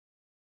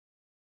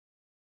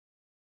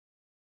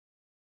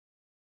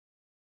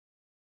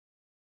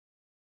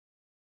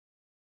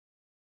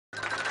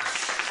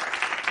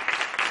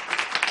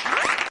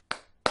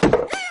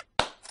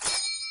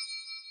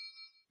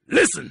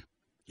Listen,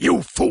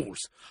 you fools.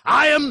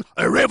 I am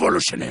a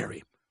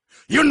revolutionary.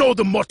 You know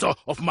the motto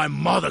of my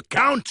mother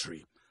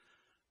country.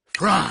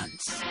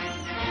 France.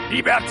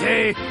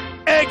 Liberté,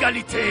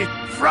 égalité,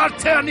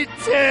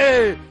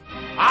 fraternité.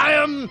 I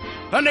am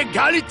an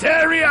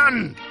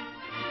egalitarian.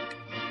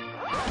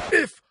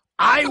 If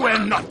I were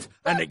not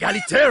an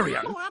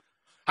egalitarian,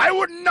 I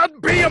would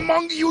not be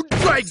among you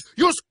dregs,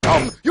 you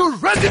scum, you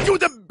residue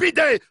de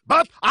bidet,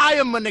 but I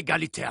am an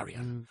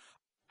egalitarian.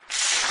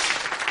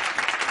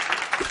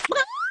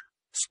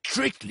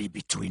 Strictly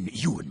between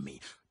you and me,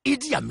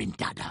 Idi Amin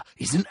Dada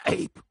is an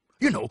ape.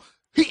 You know,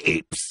 he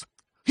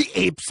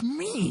apes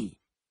me.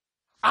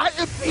 I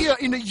appear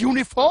in a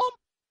uniform,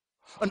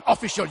 an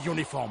official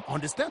uniform,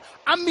 understand?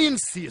 Amin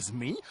sees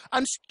me,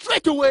 and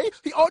straight away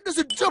he orders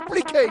a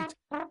duplicate.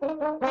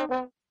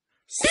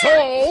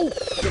 So,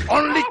 the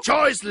only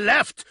choice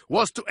left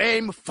was to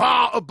aim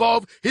far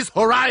above his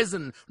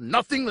horizon,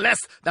 nothing less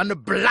than a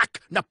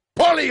black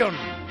Napoleon.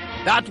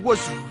 That was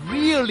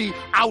really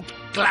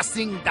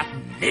outclassing that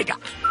nigger.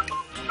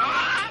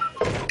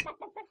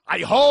 I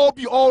hope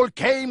you all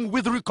came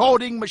with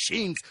recording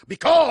machines,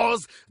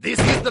 because this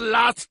is the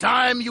last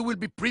time you will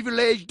be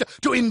privileged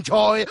to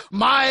enjoy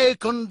my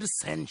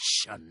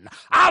condescension.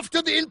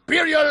 After the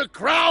imperial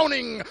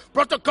crowning,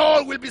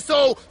 protocol will be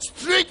so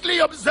strictly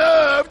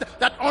observed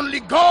that only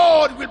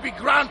God will be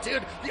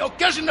granted the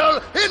occasional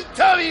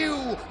interview,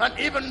 and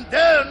even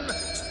then,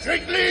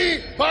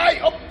 strictly by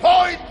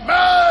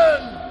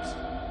appointment.